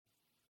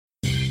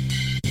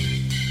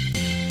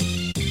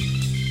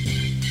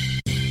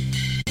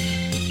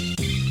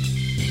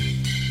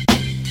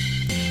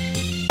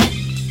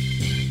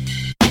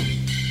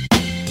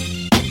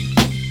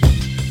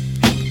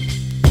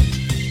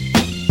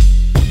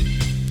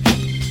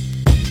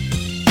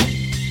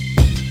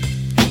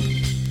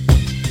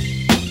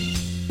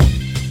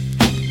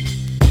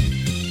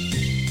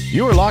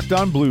You are Locked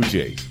On Blue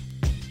Jays,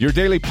 your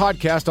daily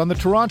podcast on the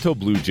Toronto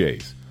Blue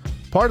Jays,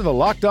 part of the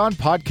Locked On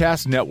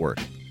Podcast Network,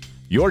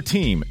 your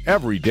team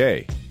every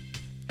day.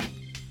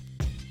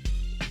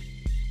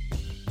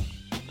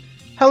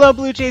 Hello,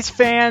 Blue Jays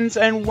fans,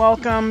 and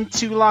welcome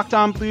to Locked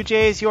On Blue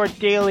Jays, your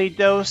daily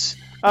dose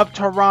of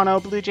Toronto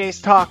Blue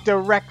Jays talk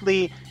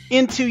directly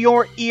into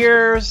your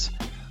ears.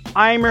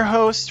 I'm your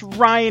host,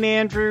 Ryan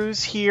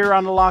Andrews, here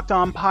on the Locked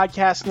On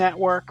Podcast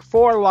Network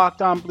for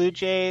Locked On Blue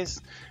Jays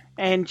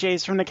and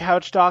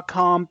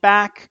JaysFromTheCouch.com,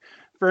 back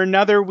for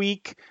another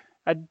week,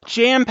 a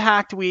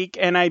jam-packed week,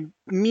 and I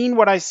mean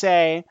what I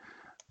say.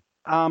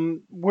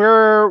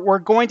 We're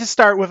going to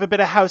start with a bit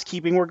of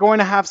housekeeping. We're going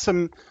to have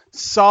some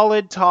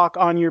solid talk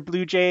on your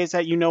Blue Jays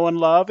that you know and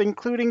love,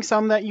 including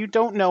some that you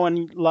don't know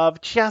and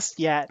love just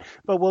yet,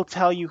 but we'll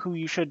tell you who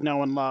you should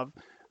know and love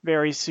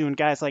very soon.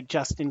 Guys like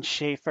Justin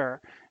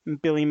Schaefer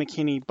and Billy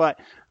McKinney. But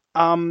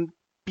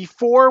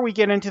before we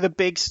get into the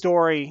big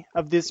story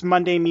of this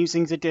Monday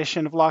Musings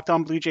edition of Locked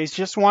On Blue Jays,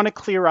 just want to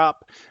clear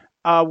up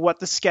what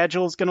the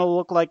schedule is going to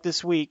look like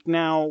this week.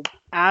 Now,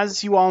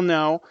 as you all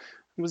know,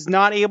 I was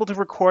not able to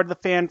record the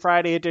Fan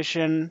Friday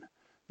edition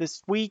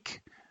this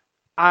week.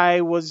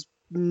 I was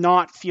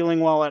not feeling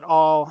well at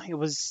all. It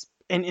was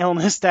an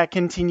illness that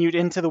continued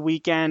into the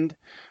weekend,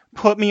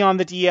 put me on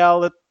the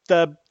DL,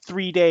 the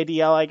 3-day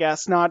DL, I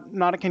guess, not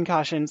a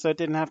concussion, so it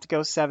didn't have to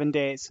go 7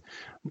 days.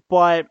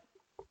 But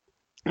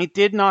it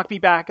did knock me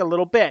back a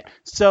little bit.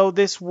 So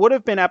this would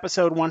have been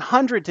episode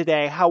 100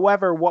 today.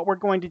 However, what we're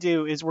going to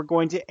do is we're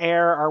going to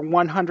air our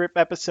 100th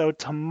episode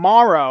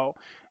tomorrow,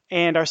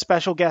 and our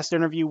special guest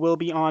interview will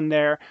be on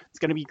there. It's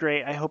going to be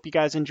great. I hope you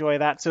guys enjoy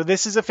that. So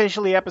this is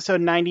officially episode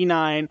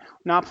 99.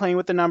 Not playing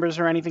with the numbers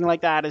or anything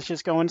like that. It's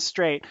just going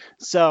straight.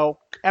 So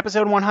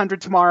episode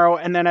 100 tomorrow,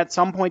 and then at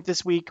some point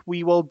this week,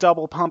 we will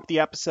double pump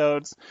the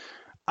episodes.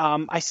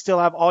 I still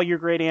have all your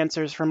great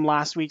answers from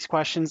last week's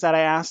questions that I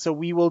asked, so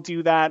we will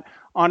do that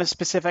on a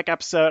specific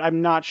episode.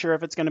 I'm not sure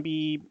if it's going to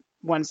be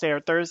Wednesday or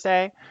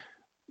Thursday.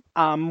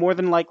 More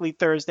than likely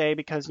Thursday,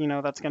 because,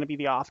 that's going to be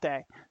the off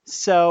day.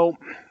 So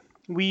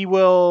we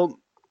will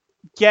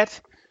get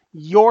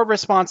your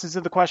responses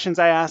to the questions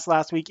I asked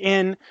last week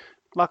in.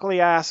 Luckily,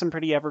 I asked some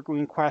pretty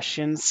evergreen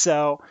questions,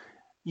 so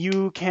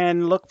you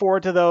can look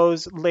forward to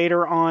those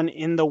later on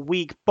in the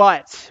week.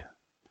 But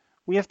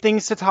we have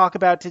things to talk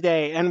about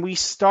today, and we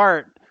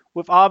start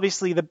with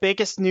obviously the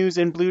biggest news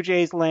in Blue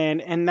Jays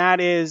land, and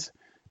that is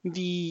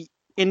the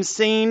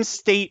insane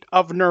state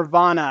of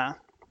nirvana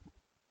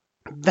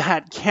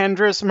that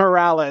Kendrys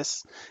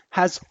Morales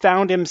has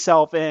found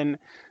himself in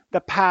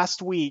the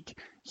past week.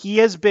 He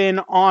has been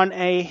on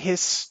a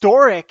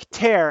historic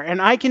tear,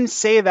 and I can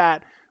say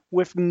that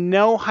with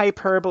no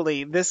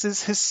hyperbole. This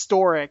is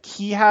historic.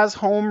 He has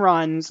home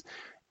runs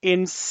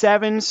in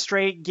 7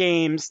 straight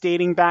games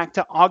dating back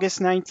to August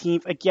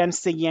 19th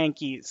against the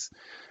Yankees.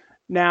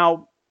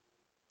 Now,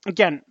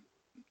 again,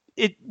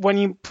 when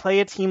you play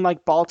a team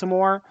like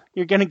Baltimore,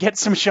 you're going to get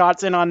some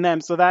shots in on them,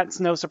 so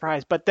that's no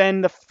surprise. But then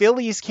the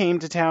Phillies came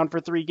to town for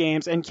 3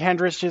 games, and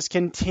Kendrys just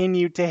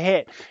continued to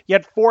hit. He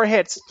had 4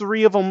 hits,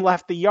 3 of them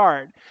left the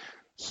yard.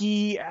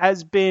 He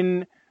has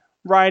been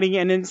riding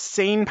an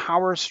insane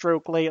power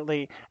stroke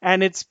lately,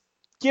 and it's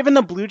given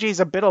the Blue Jays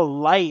a bit of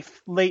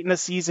life late in the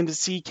season to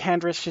see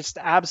Kendrys just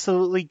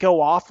absolutely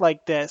go off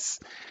like this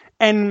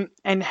and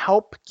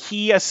help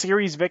key a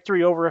series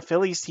victory over a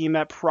Phillies team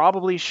that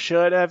probably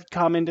should have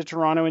come into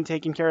Toronto and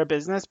taken care of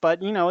business.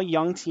 But, a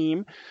young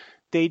team,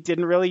 they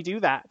didn't really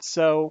do that.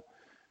 So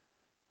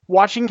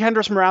watching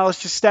Kendrys Morales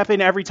just step in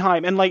every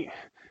time. And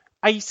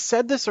I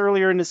said this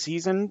earlier in the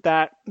season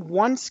that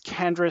once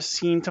Kendrys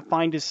seemed to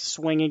find his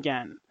swing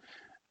again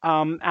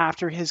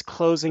after his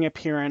closing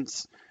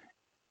appearance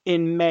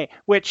in May,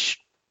 which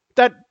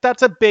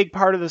that's a big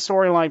part of the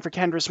storyline for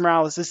Kendrys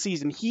Morales this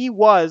season. He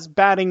was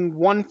batting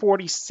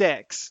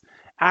 146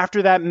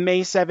 after that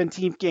May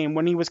 17th game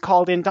when he was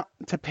called in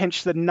to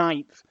pinch the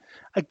 9th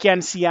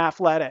against the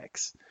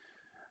Athletics.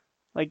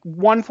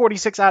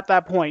 146 at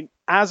that point.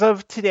 As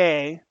of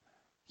today,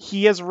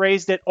 he has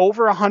raised it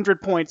over 100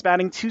 points,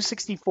 batting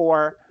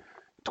 264,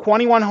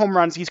 21 home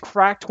runs. He's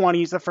cracked 20.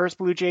 He's the first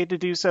Blue Jay to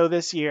do so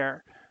this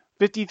year.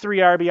 53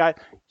 RBI.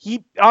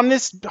 On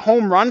this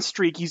home run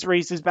streak, he's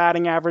raised his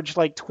batting average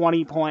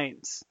 20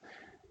 points.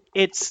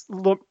 It's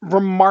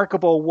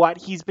remarkable what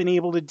he's been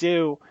able to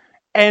do.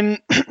 And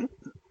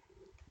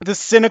the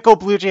cynical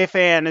Blue Jay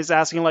fan is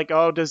asking,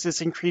 does this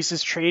increase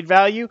his trade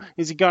value?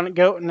 Is he going to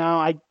go? No,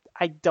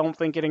 I don't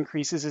think it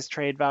increases his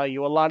trade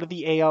value. A lot of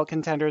the AL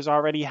contenders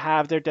already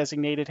have their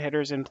designated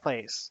hitters in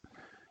place.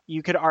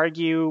 You could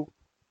argue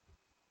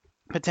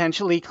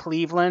potentially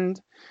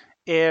Cleveland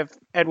if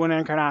Edwin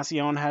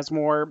Encarnacion has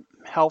more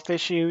health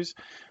issues.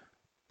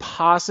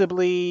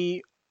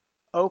 Possibly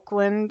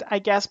Oakland, I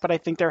guess, but I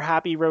think they're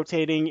happy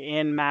rotating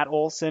in Matt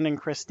Olson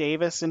and Chris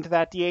Davis into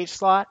that DH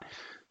slot.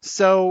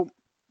 So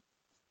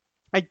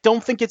I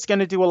don't think it's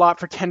going to do a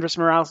lot for Kendrys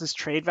Morales'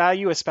 trade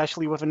value,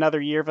 especially with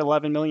another year of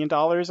 $11 million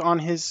on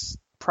his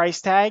price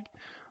tag.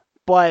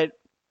 But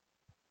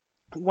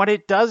what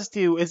it does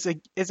do is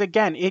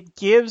again, it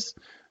gives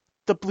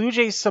the Blue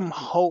Jays some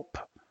hope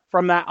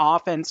from that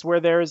offense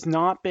where there has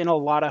not been a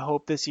lot of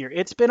hope this year.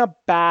 It's been a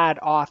bad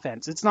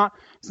offense. It's not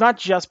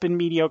just been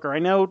mediocre. I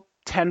know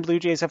 10 Blue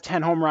Jays have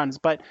 10 home runs,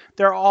 but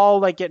they're all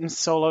like getting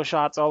solo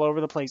shots all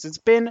over the place. It's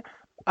been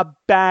a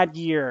bad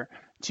year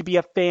to be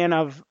a fan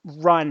of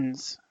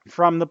runs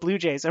from the Blue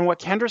Jays. And what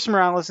Kendrys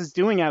Morales is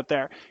doing out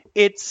there,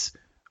 it's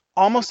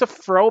almost a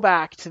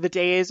throwback to the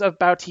days of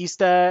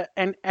Bautista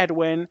and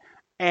Edwin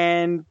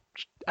and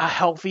a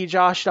healthy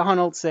Josh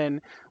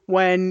Donaldson,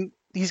 when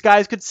these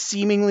guys could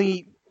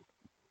seemingly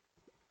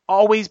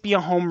always be a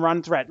home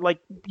run threat. Like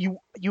you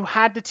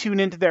had to tune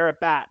into their at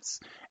bats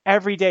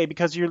every day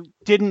because you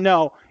didn't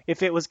know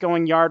if it was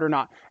going yard or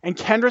not. And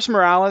Kendrys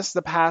Morales,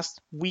 the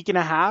past week and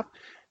a half,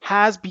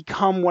 has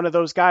become one of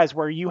those guys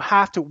where you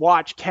have to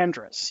watch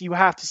Kendrys. You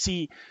have to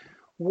see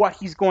what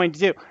he's going to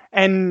do.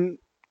 And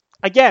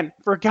again,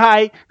 for a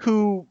guy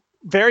who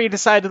very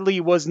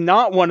decidedly was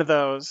not one of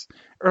those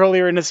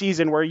earlier in the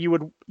season where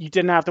you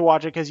didn't have to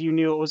watch it because you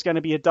knew it was going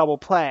to be a double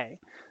play.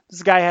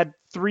 This guy had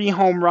 3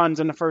 home runs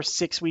in the first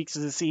 6 weeks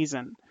of the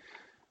season.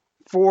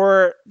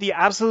 For the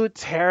absolute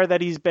tear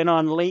that he's been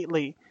on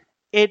lately,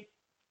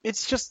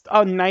 it's just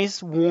a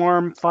nice,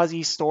 warm,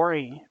 fuzzy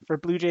story for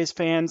Blue Jays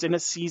fans in a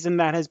season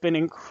that has been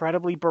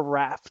incredibly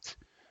bereft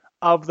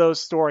of those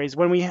stories.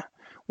 When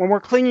we're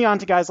clinging on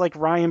to guys like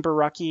Ryan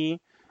Borucki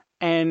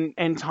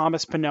and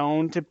Thomas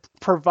Pannone to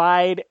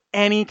provide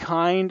any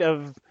kind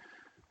of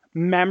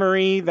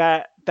memory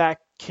that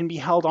can be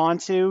held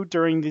onto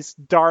during this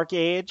dark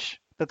age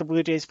that the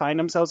Blue Jays find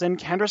themselves in,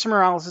 Kendrys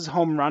Morales'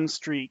 home run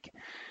streak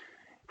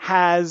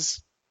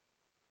has,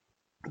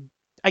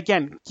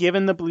 again,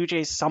 given the Blue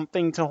Jays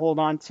something to hold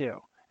on to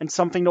and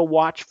something to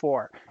watch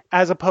for,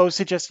 as opposed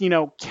to just,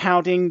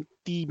 counting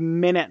the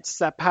minutes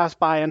that pass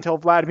by until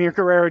Vladimir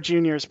Guerrero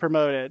Jr. is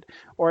promoted,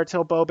 or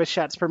until Bo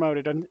Bichette's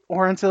promoted,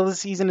 or until the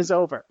season is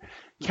over.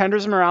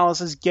 Kendrys Morales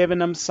has given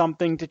them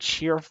something to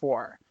cheer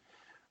for.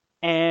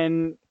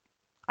 And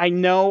I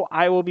know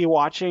I will be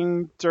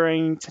watching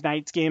during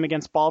tonight's game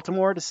against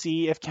Baltimore to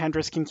see if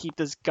Kendrys can keep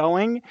this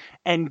going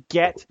and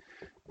get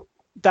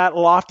that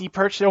lofty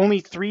perch that only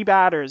 3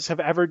 batters have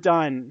ever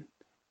done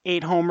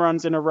 8 home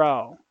runs in a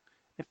row.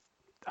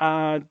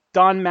 Don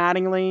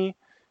Mattingly,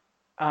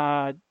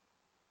 I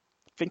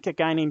think a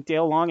guy named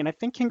Dale Long, and I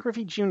think Ken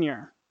Griffey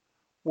Jr.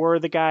 were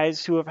the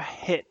guys who have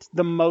hit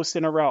the most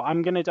in a row.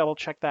 I'm going to double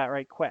check that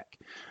right quick.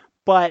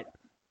 But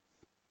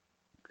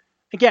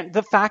again,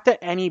 the fact that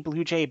any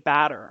Blue Jay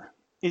batter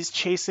is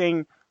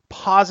chasing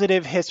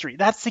positive history,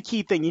 that's the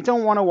key thing. You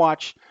don't want to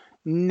watch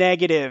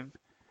negative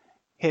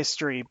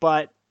history,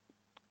 but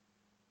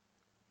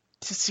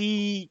to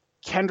see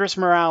Kendrys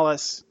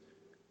Morales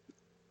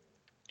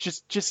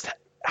just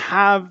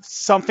have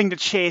something to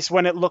chase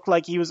when it looked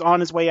like he was on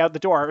his way out the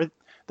door.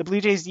 The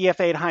Blue Jays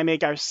DFA'd Jaime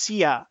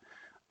Garcia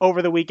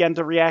over the weekend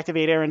to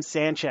reactivate Aaron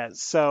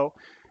Sanchez. So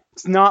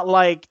it's not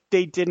like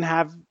they didn't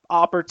have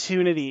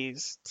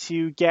opportunities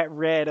to get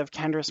rid of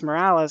Kendrys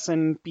Morales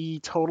and be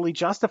totally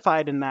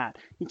justified in that.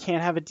 You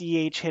can't have a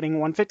DH hitting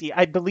 150.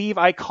 I believe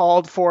I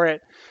called for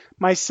it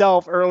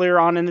myself earlier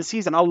on in the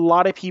season. A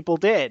lot of people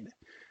did.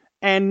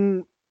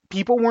 And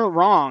people weren't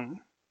wrong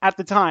at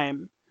the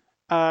time.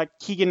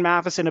 Keegan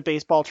Matheson of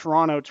Baseball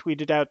Toronto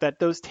tweeted out that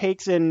those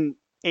takes in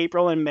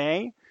April and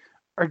May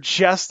are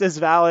just as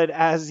valid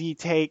as the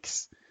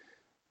takes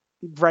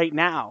right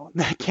now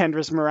that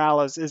Kendrys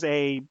Morales is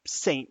a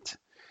saint.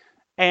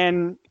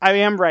 And I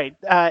am right.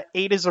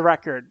 8 is a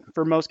record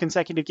for most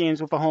consecutive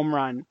games with a home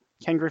run.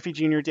 Ken Griffey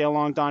Jr., Dale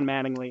Long, Don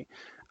Mattingly.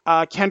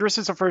 Kendrys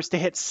is the first to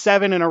hit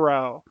 7 in a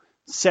row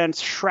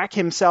since Shrek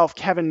himself,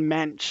 Kevin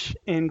Mench,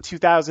 in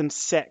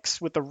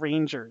 2006 with the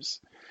Rangers,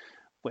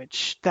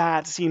 which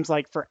that seems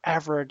like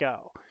forever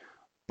ago.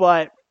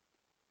 But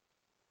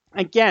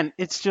again,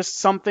 it's just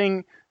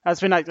something that's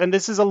been nice. And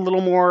this is a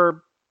little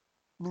more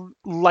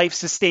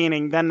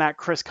life-sustaining than that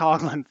Chris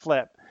Coghlan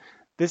flip.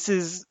 This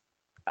is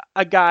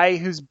a guy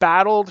who's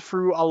battled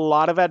through a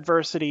lot of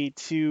adversity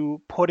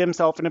to put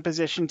himself in a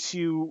position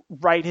to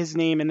write his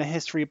name in the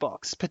history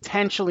books,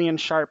 potentially in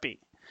Sharpie.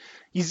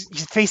 He's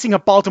facing a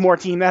Baltimore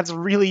team that's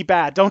really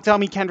bad. Don't tell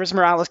me Kendrys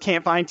Morales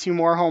can't find 2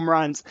 more home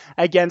runs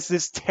against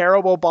this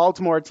terrible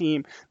Baltimore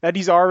team that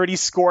he's already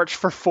scorched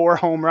for 4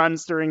 home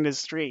runs during this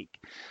streak.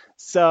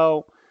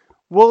 So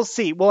we'll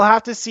see. We'll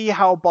have to see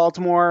how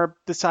Baltimore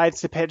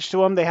decides to pitch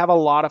to him. They have a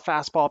lot of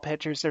fastball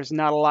pitchers. There's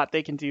not a lot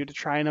they can do to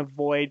try and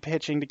avoid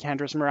pitching to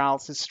Kendrys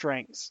Morales'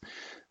 strengths.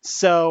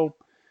 So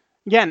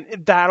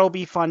again, that'll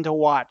be fun to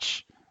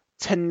watch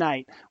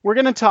tonight. We're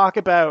going to talk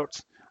about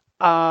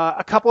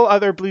a couple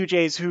other Blue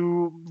Jays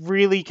who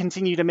really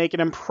continue to make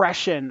an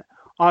impression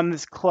on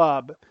this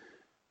club.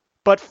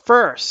 But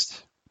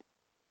first,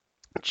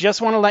 just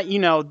want to let you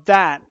know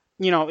that,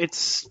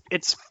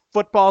 it's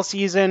football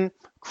season.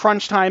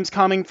 Crunch time's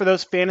coming for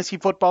those fantasy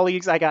football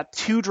leagues. I got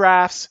 2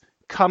 drafts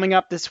coming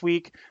up this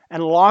week,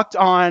 and Locked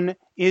On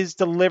is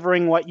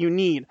delivering what you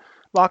need.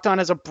 Locked On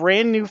has a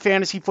brand new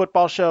fantasy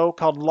football show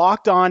called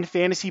Locked On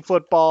Fantasy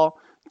Football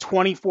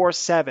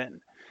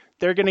 24/7.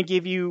 They're going to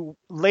give you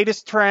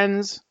latest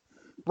trends,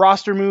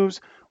 roster moves.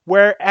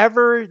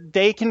 Wherever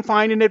they can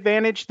find an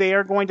advantage, they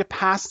are going to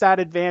pass that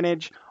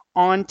advantage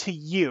on to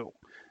you.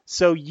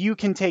 So you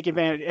can take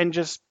advantage and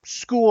just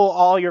school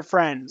all your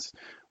friends.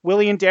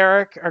 Willie and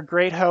Derek are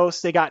great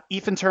hosts. They got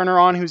Ethan Turner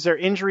on, who's their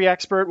injury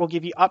expert, will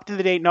give you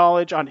up-to-the-date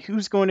knowledge on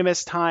who's going to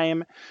miss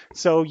time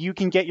so you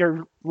can get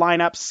your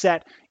lineup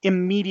set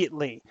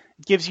immediately.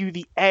 It gives you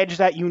the edge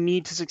that you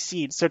need to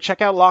succeed. So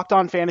check out Locked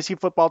On Fantasy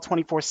Football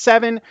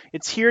 24/7.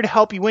 It's here to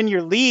help you win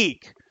your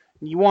league.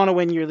 You want to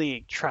win your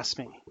league, trust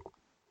me.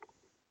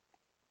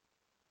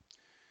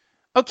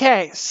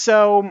 Okay,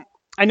 so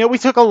I know we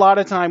took a lot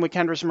of time with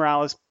Kendrys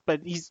Morales,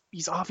 but he's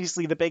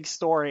obviously the big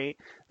story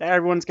that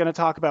everyone's going to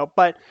talk about.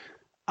 But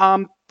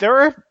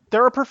there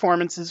are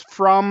performances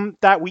from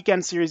that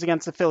weekend series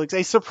against the Phillies,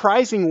 a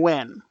surprising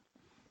win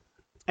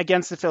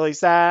against the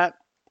Phillies that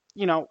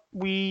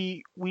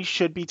we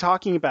should be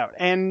talking about.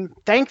 And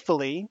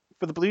thankfully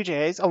for the Blue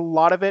Jays, a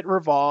lot of it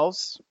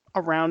revolves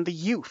around the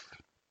youth,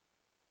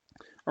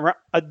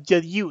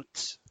 the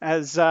youth,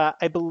 as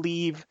I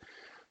believe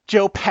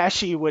Joe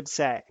Pesci would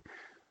say.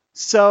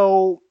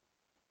 So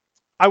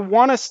I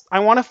want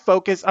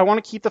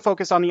to keep the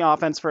focus on the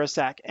offense for a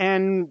sec.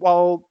 And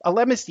while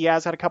Aledmys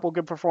Diaz had a couple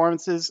good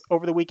performances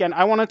over the weekend,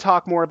 I want to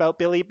talk more about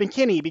Billy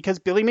McKinney, because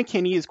Billy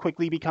McKinney is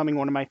quickly becoming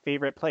one of my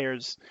favorite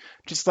players.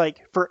 Just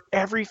like for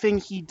everything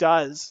he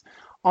does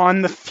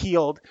on the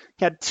field.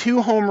 He had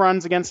 2 home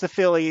runs against the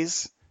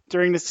Phillies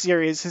during the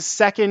series, his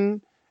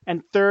second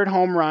and third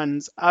home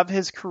runs of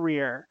his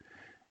career.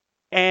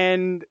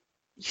 And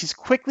he's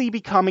quickly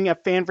becoming a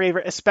fan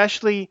favorite,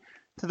 especially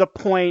to the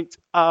point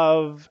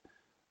of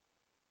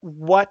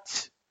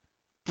what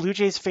Blue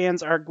Jays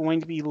fans are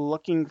going to be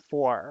looking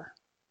for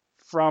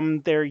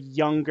from their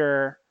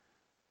younger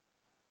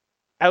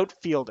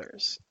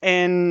outfielders.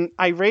 And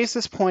I raised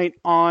this point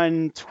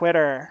on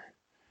Twitter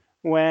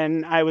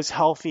when I was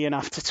healthy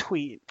enough to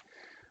tweet.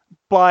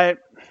 But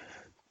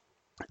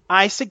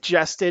I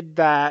suggested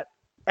that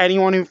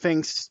anyone who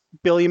thinks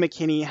Billy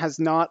McKinney has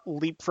not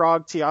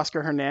leapfrogged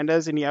Teoscar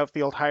Hernandez in the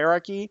outfield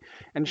hierarchy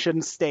and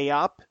shouldn't stay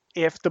up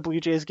if the Blue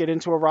Jays get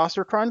into a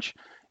roster crunch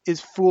is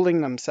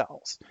fooling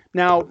themselves.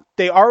 Now,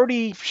 they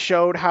already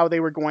showed how they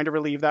were going to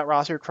relieve that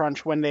roster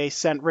crunch when they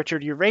sent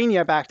Richard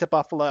Urania back to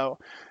Buffalo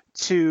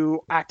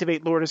to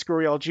activate Lourdes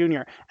Gurriel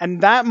Jr.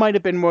 And that might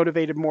have been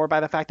motivated more by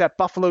the fact that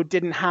Buffalo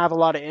didn't have a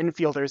lot of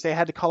infielders. They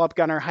had to call up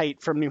Gunnar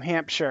Height from New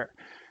Hampshire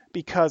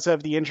because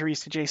of the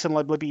injuries to Jason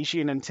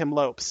Leblebichian and Tim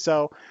Lopes.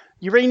 So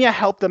Urania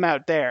helped them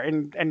out there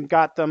and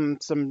got them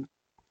some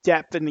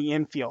depth in the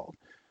infield.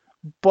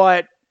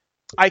 But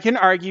I can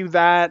argue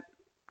that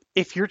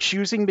if you're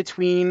choosing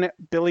between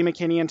Billy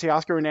McKinney and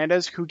Teoscar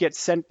Hernandez, who gets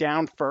sent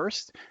down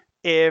first,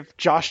 if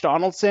Josh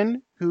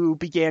Donaldson, who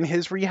began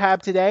his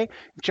rehab today,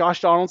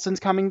 Josh Donaldson's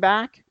coming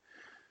back,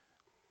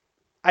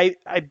 I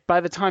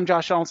by the time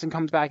Josh Donaldson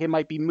comes back, it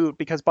might be moot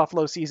because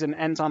Buffalo season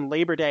ends on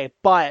Labor Day.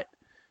 But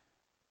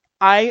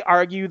I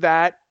argue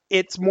that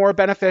it's more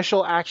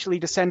beneficial actually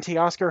to send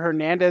Teoscar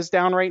Hernandez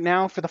down right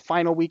now for the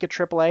final week of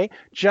AAA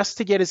just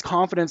to get his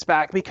confidence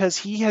back, because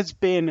he has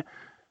been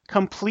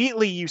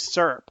completely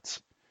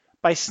usurped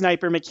by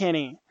Sniper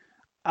McKinney.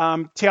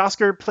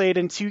 Teoscar played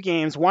in 2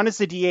 games. One is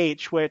the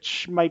DH,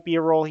 which might be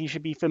a role he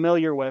should be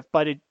familiar with,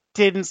 but it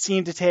didn't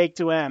seem to take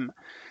to him.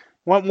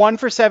 Went 1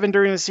 for 7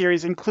 during the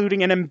series,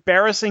 including an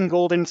embarrassing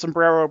golden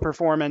sombrero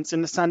performance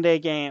in the Sunday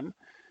game,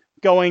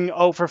 going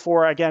 0 for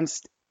 4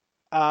 against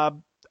a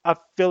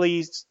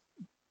Phillies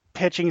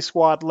pitching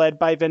squad led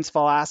by Vince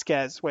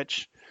Velasquez,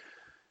 which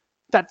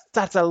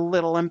that's a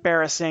little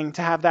embarrassing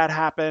to have that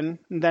happen.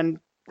 And then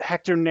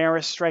Hector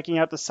Neris striking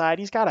out the side.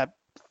 He's got a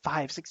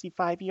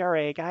 5.65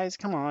 ERA, guys.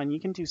 Come on, you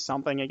can do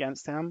something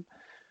against him.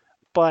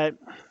 But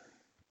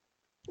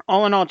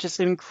all in all, just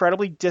an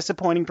incredibly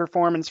disappointing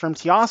performance from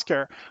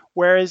Teoscar.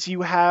 Whereas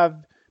you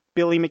have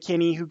Billy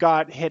McKinney, who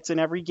got hits in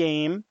every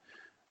game.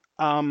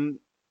 I'm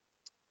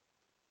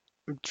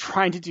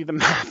trying to do the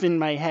math in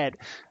my head.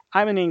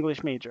 I'm an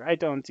English major. I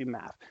don't do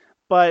math.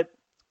 But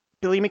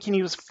Billy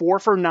McKinney was 4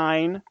 for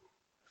 9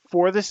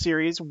 for the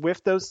series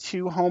with those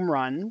 2 home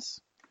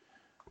runs.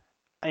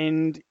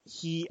 And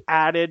he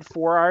added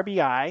 4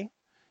 RBI.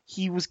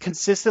 He was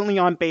consistently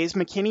on base.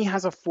 McKinney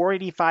has a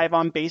 .485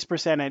 on base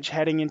percentage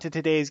heading into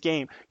today's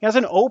game. He has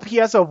an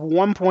OPS of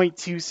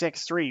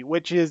 1.263,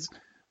 which is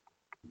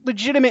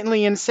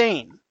legitimately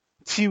insane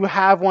to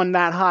have one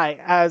that high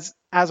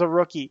as a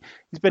rookie.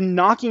 He's been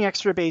knocking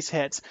extra base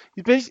hits.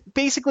 He's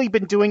basically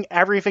been doing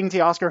everything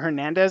Teoscar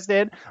Hernandez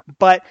did,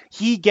 but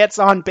he gets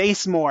on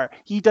base more.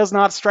 He does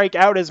not strike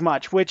out as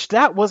much, which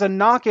that was a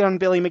knock on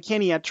Billy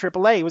McKinney at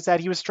AAA, was that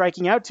he was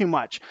striking out too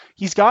much.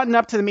 He's gotten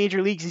up to the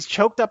major leagues. He's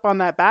choked up on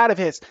that bat of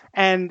his,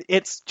 and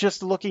it's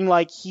just looking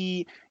like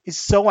he is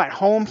so at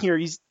home here.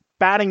 He's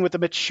batting with the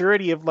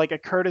maturity of like a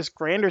Curtis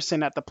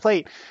Granderson at the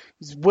plate.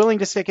 He's willing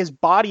to stick his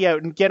body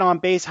out and get on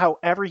base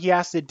however he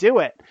has to do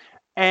it.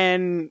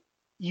 And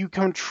you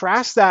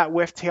contrast that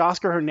with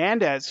Teoscar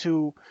Hernandez,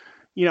 who,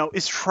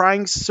 is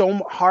trying so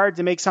hard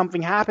to make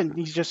something happen.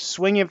 He's just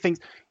swinging things.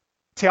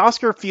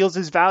 Teoscar feels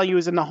his value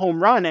is in the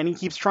home run, and he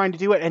keeps trying to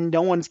do it, and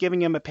no one's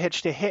giving him a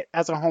pitch to hit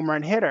as a home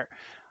run hitter.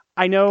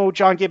 I know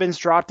John Gibbons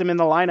dropped him in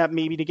the lineup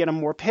maybe to get him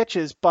more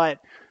pitches, but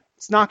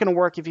it's not going to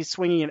work if he's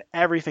swinging at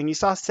everything. You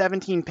saw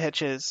 17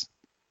 pitches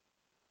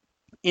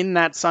in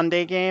that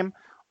Sunday game,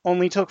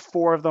 only took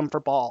 4 of them for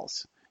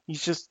balls.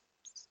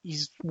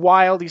 He's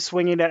wild, he's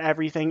swinging at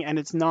everything, and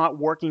it's not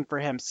working for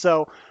him.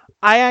 So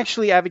I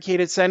actually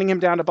advocated sending him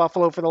down to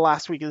Buffalo for the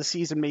last week of the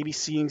season, maybe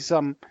seeing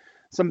some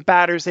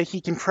batters that he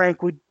can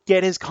crank would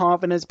get his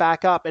confidence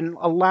back up and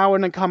allow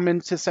him to come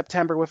into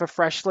September with a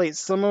fresh slate,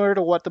 similar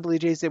to what the Blue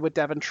Jays did with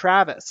Devin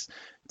Travis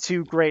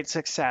to great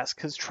success,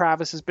 because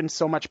Travis has been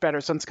so much better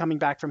since coming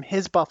back from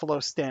his Buffalo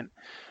stint.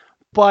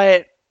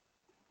 But,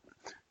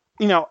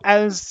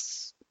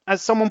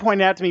 as someone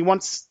pointed out to me,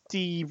 once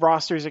the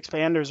rosters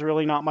expand, there's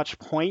really not much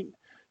point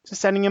to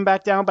sending him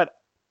back down. But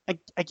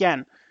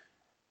again,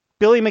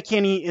 Billy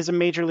McKinney is a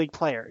major league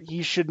player.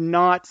 He should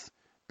not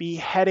be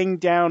heading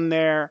down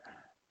there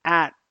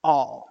at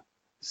all.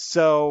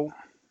 So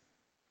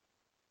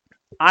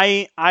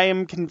I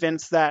am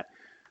convinced that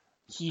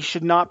he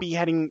should not be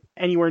heading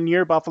anywhere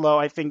near Buffalo.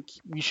 I think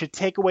we should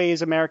take away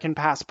his American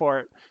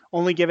passport,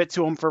 only give it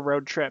to him for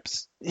road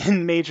trips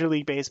in Major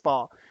League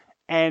Baseball.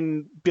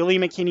 And Billy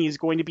McKinney is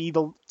going to be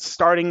the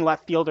starting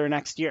left fielder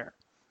next year.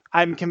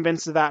 I'm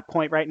convinced of that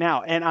point right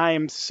now. And I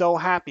am so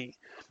happy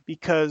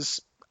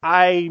because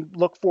I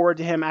look forward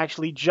to him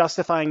actually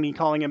justifying me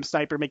calling him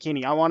Sniper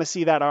McKinney. I want to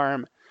see that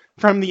arm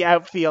from the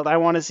outfield. I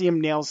want to see him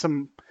nail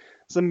some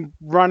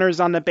runners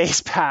on the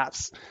base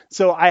paths.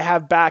 So I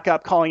have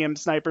backup calling him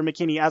Sniper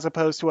McKinney as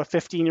opposed to a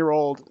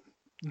 15-year-old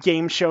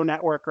Game Show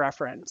Network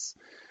reference.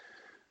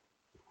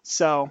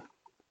 So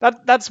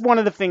that's one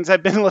of the things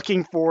I've been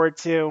looking forward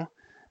to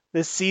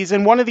this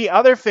season. One of the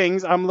other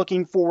things I'm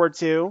looking forward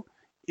to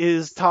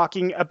is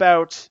talking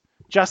about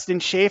Justin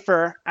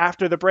Schaefer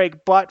after the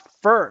break. But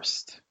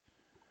first,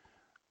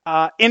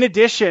 in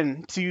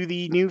addition to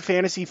the new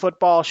fantasy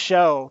football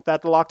show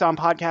that the Locked On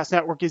Podcast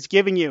Network is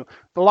giving you,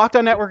 the Locked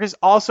On Network is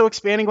also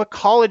expanding with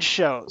college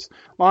shows,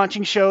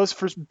 launching shows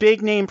for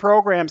big name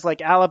programs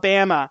like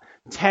Alabama,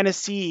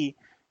 Tennessee,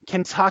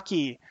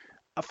 Kentucky,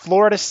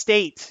 Florida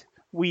State.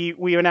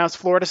 We announced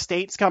Florida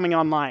State's coming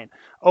online,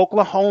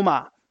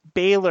 Oklahoma,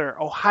 Baylor,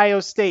 Ohio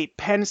State,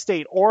 Penn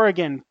State,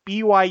 Oregon,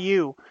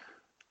 BYU.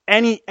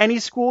 Any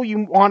school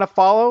you want to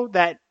follow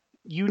that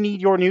you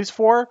need your news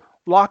for,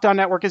 Locked On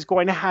Network is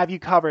going to have you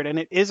covered, and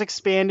it is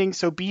expanding.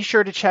 So be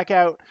sure to check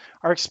out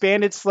our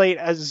expanded slate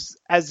as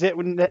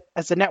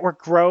the network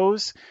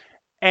grows,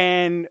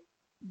 and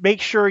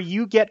make sure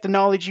you get the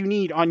knowledge you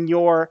need on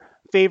your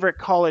favorite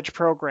college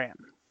program.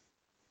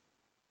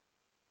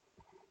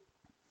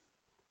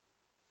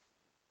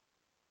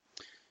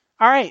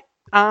 All right.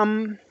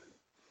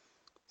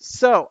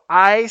 So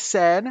I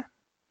said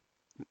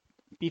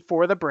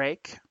before the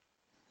break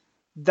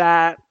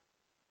that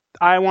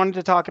I wanted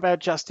to talk about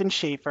Justin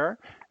Schaefer,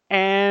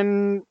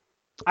 and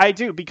I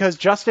do, because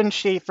Justin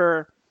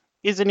Schaefer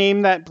is a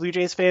name that Blue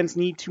Jays fans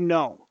need to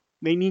know.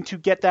 They need to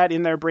get that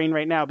in their brain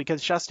right now,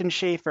 because Justin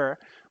Schaefer,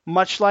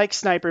 much like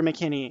Sniper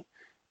McKinney,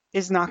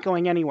 is not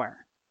going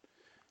anywhere.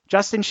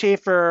 Justin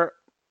Schaefer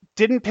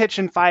didn't pitch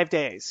in 5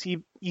 days.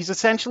 He's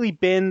essentially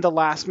been the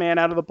last man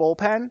out of the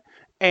bullpen,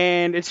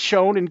 and it's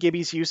shown in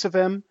Gibby's use of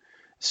him,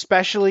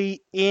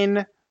 especially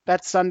in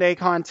that Sunday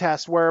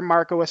contest where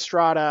Marco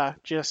Estrada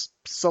just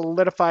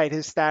solidified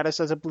his status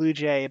as a Blue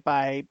Jay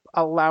by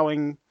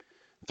allowing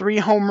 3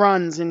 home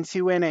runs in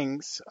 2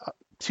 innings,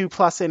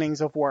 2+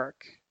 innings of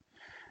work,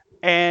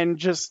 and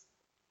just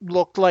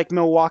looked like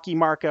Milwaukee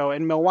Marco.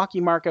 And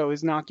Milwaukee Marco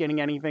is not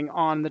getting anything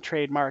on the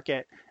trade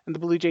market, and the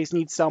Blue Jays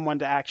need someone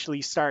to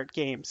actually start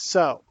games.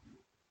 So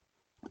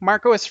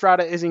Marco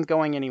Estrada isn't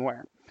going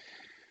anywhere.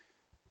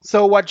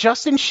 So what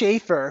Justin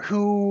Schaefer,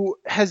 who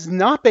has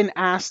not been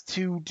asked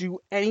to do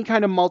any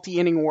kind of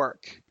multi-inning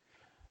work,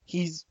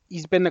 he's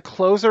been the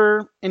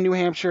closer in New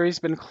Hampshire, he's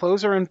been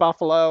closer in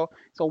Buffalo,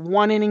 he's a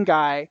 1-inning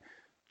guy.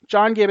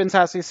 John Gibbons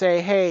has to say,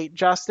 hey,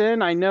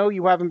 Justin, I know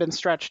you haven't been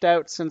stretched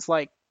out since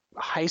like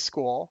high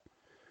school,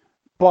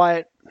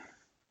 but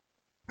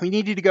we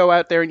need you to go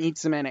out there and eat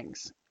some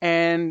innings.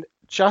 And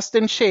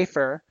Justin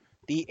Schaefer,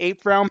 the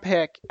 8th round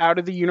pick out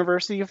of the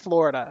University of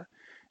Florida,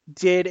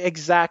 did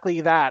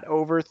exactly that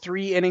over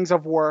 3 innings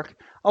of work,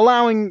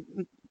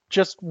 allowing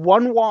just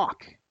 1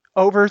 walk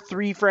over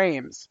 3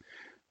 frames.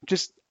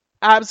 Just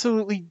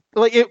absolutely,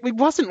 like, it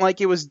wasn't like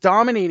it was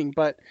dominating,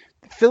 but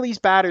the Phillies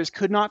batters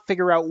could not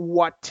figure out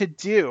what to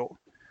do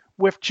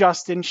with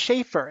Justin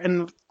Schaefer.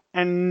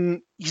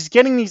 And he's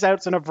getting these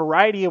outs in a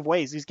variety of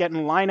ways. He's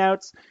getting line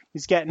outs,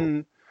 he's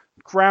getting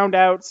ground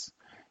outs.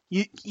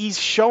 He's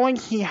showing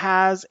he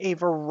has a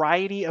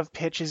variety of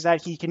pitches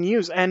that he can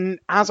use. And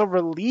as a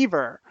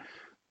reliever,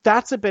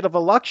 that's a bit of a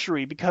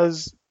luxury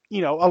because,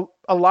 a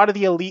lot of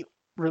the elite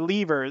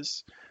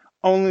relievers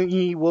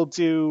only will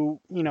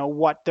do,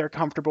 what they're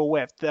comfortable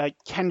with. Like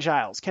Ken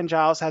Giles. Ken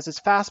Giles has his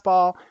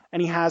fastball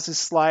and he has his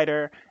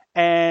slider,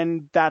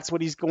 and that's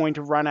what he's going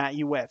to run at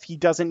you with. He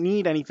doesn't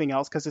need anything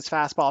else because his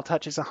fastball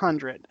touches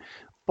 100.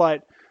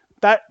 But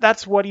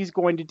That's what he's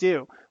going to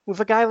do. With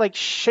a guy like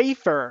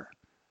Schaefer,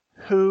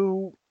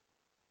 who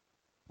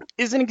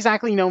isn't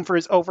exactly known for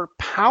his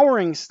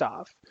overpowering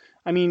stuff.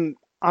 I mean,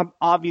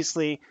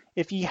 obviously,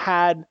 if he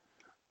had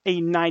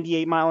a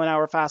 98 mile an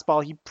hour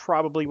fastball, he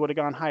probably would have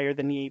gone higher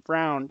than the 8th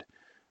round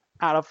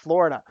out of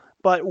Florida.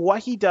 But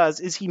what he does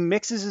is he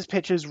mixes his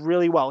pitches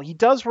really well. He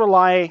does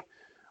rely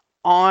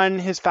on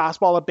his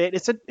fastball a bit.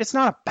 It's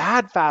not a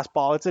bad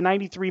fastball. It's a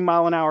 93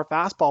 mile an hour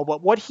fastball.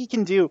 But what he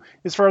can do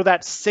is throw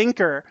that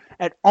sinker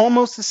at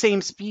almost the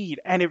same speed.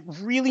 And it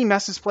really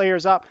messes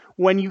players up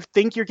when you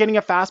think you're getting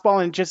a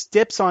fastball and it just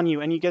dips on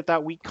you and you get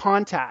that weak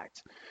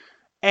contact.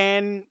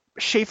 And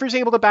Schaefer's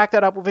able to back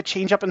that up with a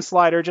changeup and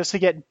slider just to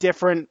get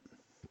different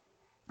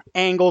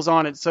angles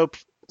on it.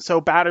 So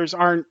batters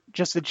aren't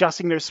just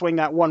adjusting their swing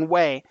that one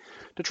way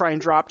to try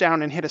and drop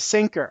down and hit a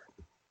sinker.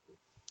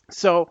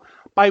 So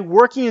by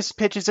working his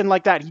pitches in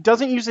like that, he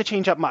doesn't use the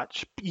changeup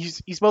much.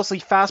 He's mostly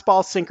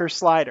fastball, sinker,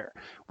 slider,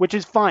 which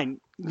is fine.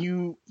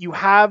 You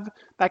have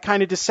that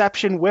kind of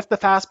deception with the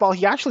fastball.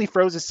 He actually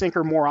throws his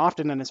sinker more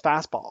often than his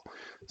fastball.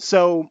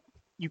 So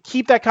you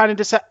keep that kind of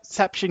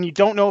deception. You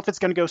don't know if it's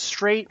going to go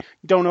straight.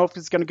 You don't know if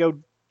it's going to go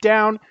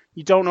down.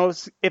 You don't know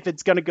if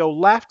it's going to go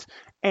left.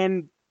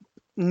 And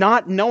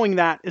not knowing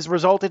that has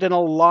resulted in a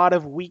lot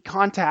of weak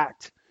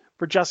contact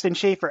for Justin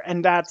Schaefer.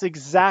 And that's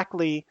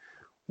exactly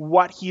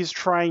what he's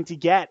trying to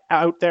get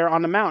out there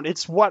on the mound.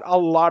 It's what a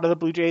lot of the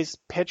Blue Jays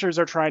pitchers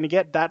are trying to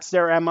get. That's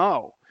their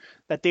MO,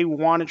 that they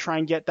want to try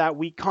and get that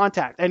weak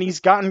contact. And he's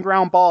gotten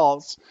ground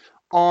balls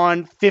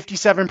on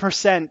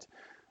 57%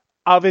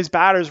 of his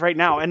batters right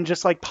now. And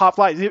just like pop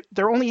flies,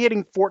 they're only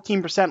hitting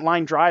 14%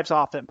 line drives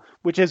off him,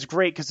 which is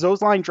great because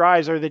those line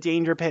drives are the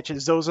danger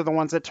pitches. Those are the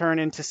ones that turn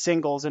into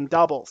singles and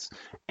doubles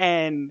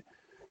and,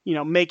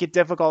 make it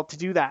difficult to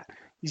do that.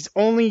 He's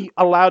only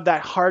allowed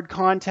that hard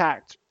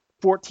contact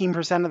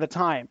 14% of the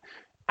time.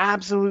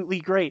 Absolutely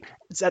great.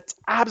 That's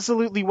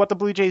absolutely what the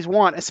Blue Jays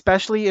want,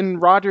 especially in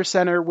Rogers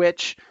Center,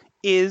 which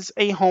is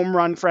a home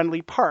run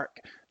friendly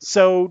park.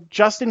 So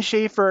Justin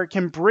Schaefer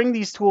can bring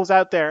these tools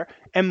out there,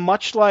 and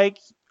much like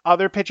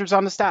other pitchers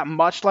on the staff,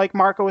 much like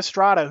Marco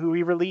Estrada, who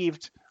he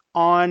relieved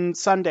on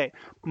Sunday,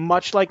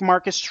 much like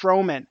Marcus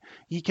Stroman,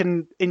 he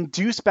can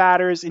induce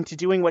batters into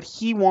doing what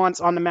he wants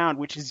on the mound,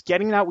 which is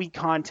getting that weak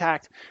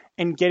contact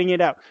and getting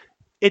it out.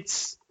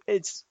 It's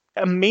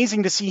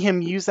amazing to see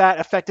him use that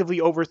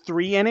effectively over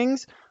 3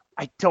 innings.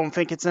 I don't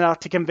think it's enough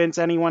to convince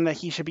anyone that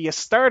he should be a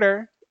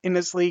starter in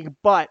this league,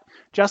 but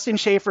Justin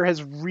Schaefer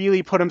has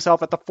really put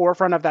himself at the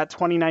forefront of that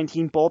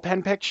 2019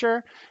 bullpen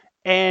picture.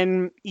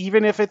 And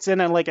even if it's in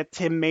a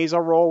Tim Mesa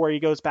role where he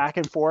goes back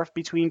and forth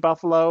between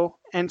Buffalo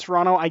and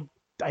Toronto,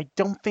 I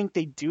don't think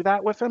they do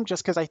that with him,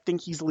 just because I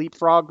think he's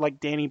leapfrogged like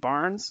Danny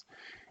Barnes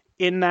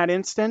in that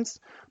instance.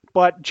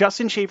 But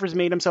Justin Schaefer's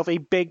made himself a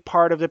big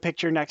part of the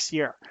picture next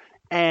year.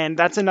 And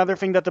that's another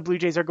thing that the Blue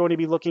Jays are going to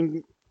be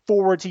looking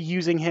forward to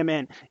using him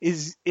in,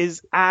 is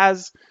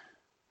as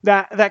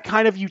that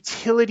kind of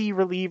utility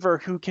reliever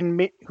who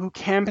can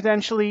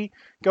potentially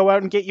go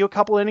out and get you a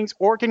couple innings,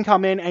 or can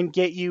come in and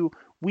get you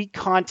weak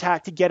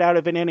contact to get out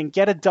of an inning,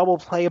 get a double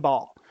play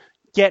ball,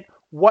 get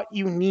what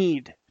you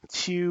need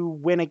to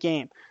win a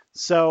game.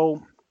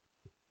 So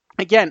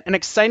again, an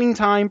exciting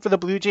time for the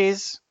Blue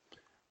Jays,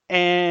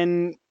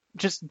 and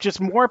just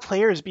more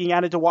players being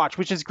added to watch,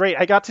 which is great.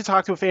 I got to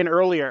talk to a fan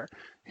earlier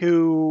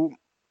who,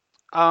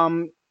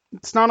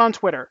 it's not on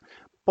Twitter,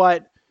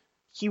 but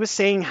he was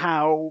saying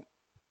how,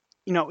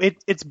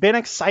 it's been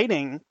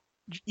exciting,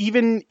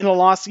 even in a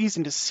lost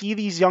season, to see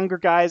these younger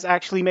guys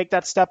actually make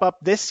that step up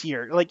this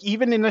year. Like,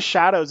 even in the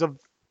shadows of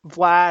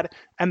Vlad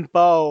and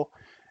Bo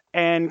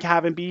and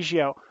Cavan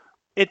Biggio,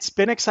 it's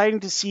been exciting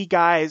to see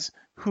guys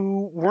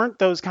who weren't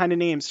those kind of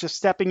names just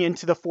stepping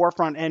into the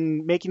forefront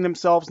and making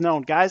themselves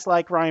known. Guys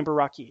like Ryan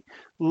Borucki,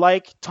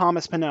 like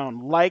Thomas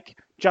Pannone, like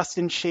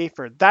Justin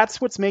Schaefer. That's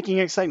what's making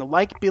it exciting.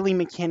 Like Billy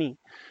McKinney.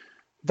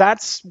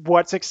 That's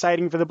what's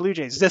exciting for the Blue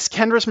Jays. This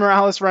Kendrys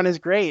Morales run is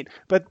great,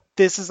 but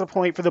this is a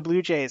point for the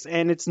Blue Jays,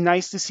 and it's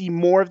nice to see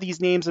more of these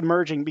names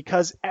emerging,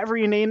 because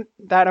every name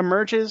that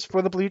emerges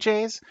for the Blue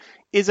Jays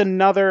is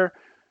another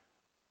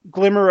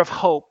glimmer of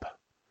hope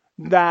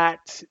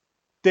that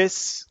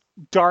this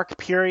dark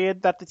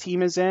period that the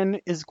team is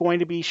in is going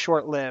to be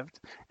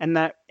short-lived, and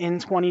that in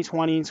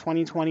 2020 and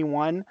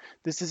 2021,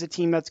 this is a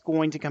team that's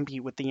going to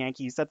compete with the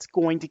Yankees, that's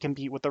going to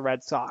compete with the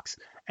Red Sox,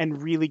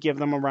 and really give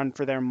them a run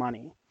for their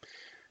money.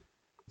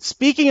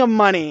 Speaking of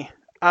money,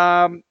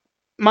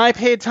 my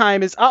paid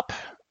time is up,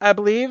 I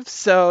believe,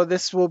 so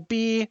this will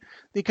be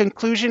the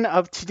conclusion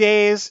of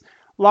today's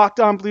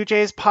Locked On Blue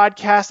Jays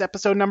podcast,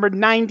 episode number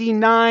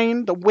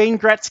 99, the Wayne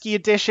Gretzky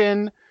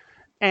edition,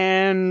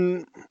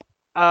 and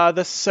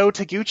the So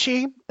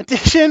Taguchi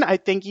edition. I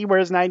think he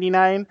wears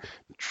 99.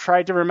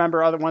 Tried to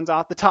remember other ones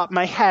off the top of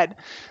my head.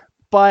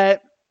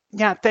 But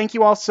yeah, thank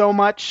you all so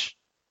much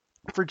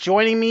for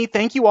joining me.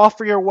 Thank you all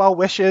for your well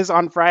wishes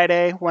on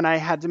Friday when I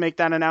had to make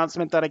that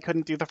announcement that I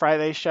couldn't do the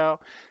Friday show.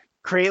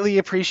 Greatly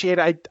appreciate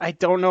it. I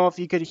don't know if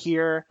you could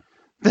hear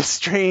the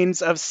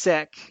strains of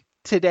sick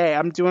today.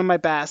 I'm doing my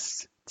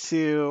best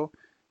to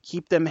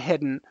keep them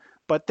hidden.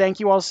 But thank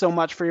you all so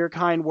much for your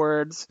kind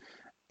words.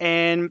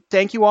 And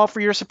thank you all for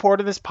your support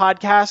of this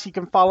podcast. You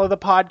can follow the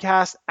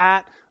podcast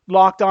at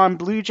Locked On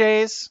Blue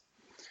Jays.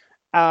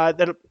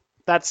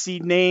 That's the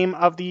name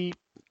of the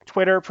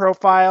Twitter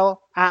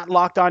profile. At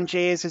Locked On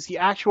Jays is the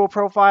actual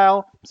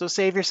profile. So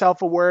save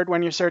yourself a word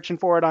when you're searching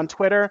for it on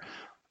Twitter.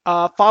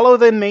 Follow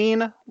the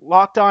main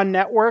Locked On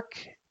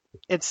network.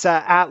 It's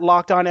at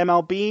Locked On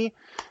MLB.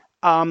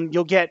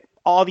 You'll get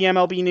all the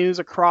MLB news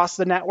across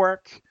the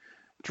network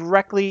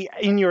directly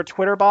in your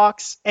Twitter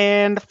box.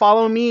 And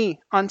follow me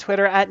on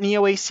Twitter at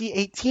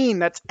NeoAC18.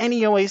 That's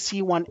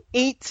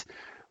NeoAC18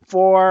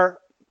 for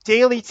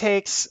daily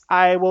takes.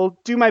 I will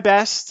do my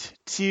best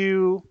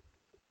to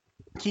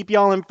keep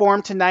y'all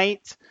informed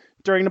tonight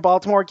during the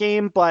Baltimore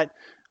game, but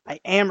I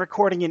am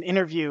recording an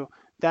interview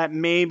that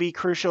may be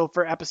crucial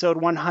for episode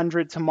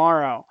 100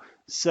 tomorrow.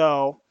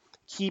 So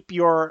keep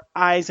your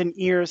eyes and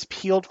ears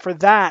peeled for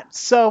that.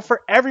 So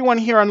for everyone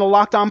here on the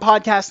Locked On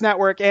Podcast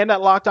Network and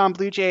at Locked On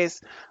Blue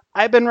Jays,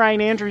 I've been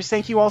Ryan Andrews.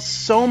 Thank you all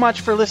so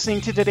much for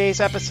listening to today's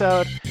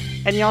episode,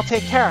 and y'all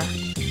take care.